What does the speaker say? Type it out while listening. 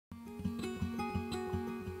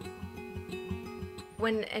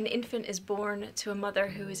When an infant is born to a mother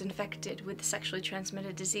who is infected with the sexually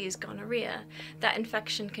transmitted disease gonorrhea, that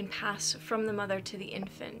infection can pass from the mother to the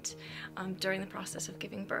infant during the process of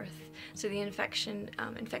giving birth. So the infection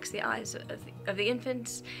infects the eyes of the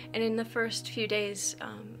infants, and in the first few days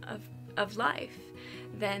of life,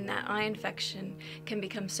 then that eye infection can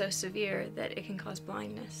become so severe that it can cause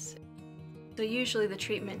blindness. So usually the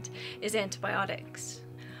treatment is antibiotics.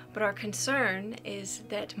 But our concern is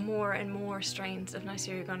that more and more strains of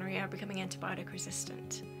Neisseria gonorrhoeae are becoming antibiotic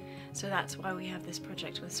resistant. So that's why we have this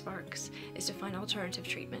project with Sparks, is to find alternative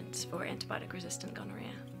treatments for antibiotic resistant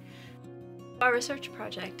gonorrhea. Our research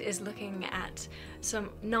project is looking at some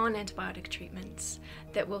non-antibiotic treatments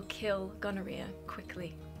that will kill gonorrhea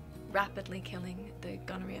quickly, rapidly killing the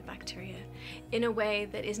gonorrhea bacteria in a way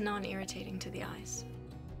that is non-irritating to the eyes.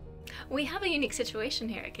 We have a unique situation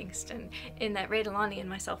here at Kingston in that Alany and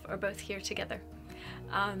myself are both here together.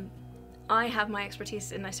 I have my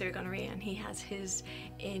expertise in Neisseria gonorrhoeae and he has his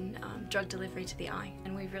in drug delivery to the eye,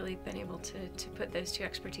 and we've really been able to put those two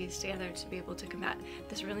expertise together to be able to combat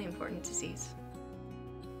this really important disease.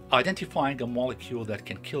 Identifying a molecule that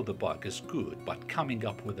can kill the bug is good, but coming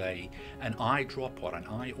up with an eye drop or an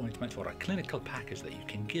eye ointment or a clinical package that you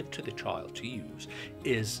can give to the child to use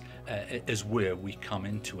is where we come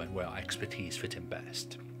into and where our expertise fit in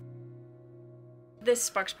best. This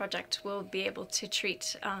Sparks project will be able to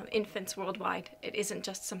treat infants worldwide. It isn't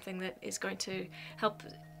just something that is going to help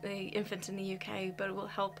the infants in the UK, but it will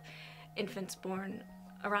help infants born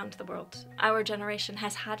around the world. Our generation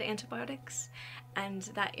has had antibiotics, and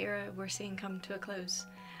that era we're seeing come to a close,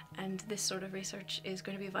 and this sort of research is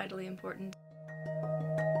going to be vitally important.